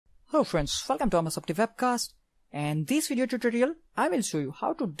Hello friends, welcome to our Update webcast, and this video tutorial I will show you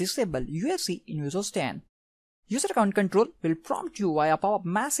how to disable UAC in Windows 10. User account control will prompt you via pop-up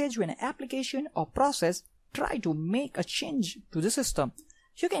message when an application or process try to make a change to the system.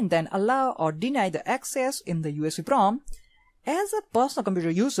 You can then allow or deny the access in the UAC prompt. As a personal computer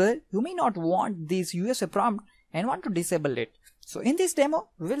user, you may not want this UAC prompt and want to disable it. So in this demo,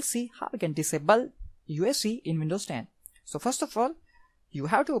 we will see how we can disable UAC in Windows 10. So first of all, you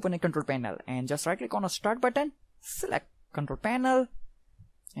have to open a control panel and just right click on a start button, select control panel,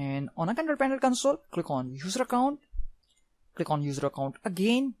 and on a control panel console, click on user account, click on user account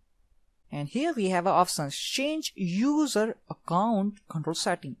again, and here we have options change user account control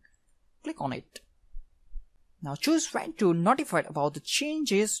setting. Click on it. Now choose when to notify about the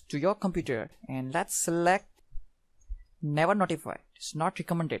changes to your computer, and let's select never notify. It's not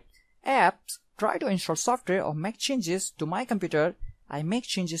recommended. Apps try to install software or make changes to my computer. I make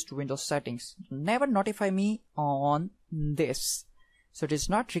changes to Windows settings. Never notify me on this. So it is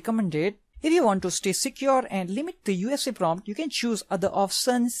not recommended. If you want to stay secure and limit the UAC prompt, you can choose other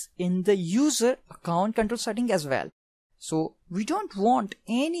options in the user account control setting as well. So we don't want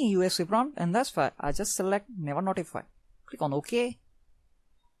any UAC prompt, and that's why I just select never notify. Click on OK.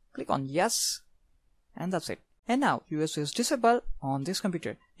 Click on yes. And that's it. And now UAC is disabled on this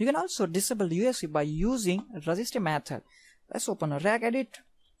computer. You can also disable UAC by using registry method. Let's open a regedit.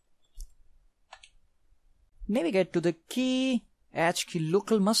 Navigate to the key H key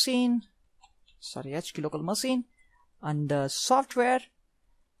local machine. Under software,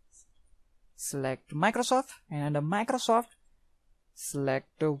 select Microsoft, and under Microsoft,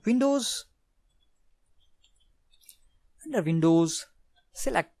 select Windows. Under Windows,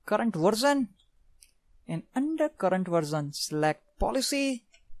 select current version, and under current version, select policy.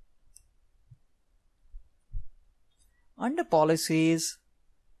 Under policies,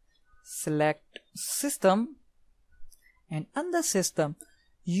 select system, and under system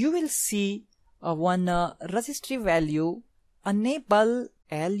you will see one registry value enable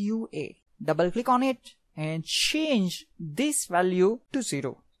LUA. Double click on it and change this value to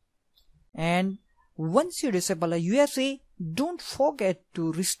 0. And once you disable a UAC, don't forget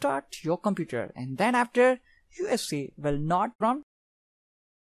to restart your computer, and then after UAC will not prompt.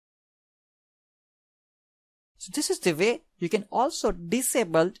 So this is the way you can also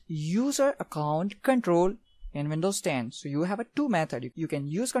disable user account control in Windows 10. So you have two methods. You can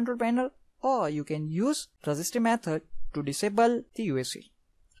use control panel or you can use registry method to disable the UAC.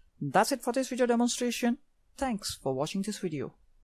 That's it for this video demonstration. Thanks for watching this video.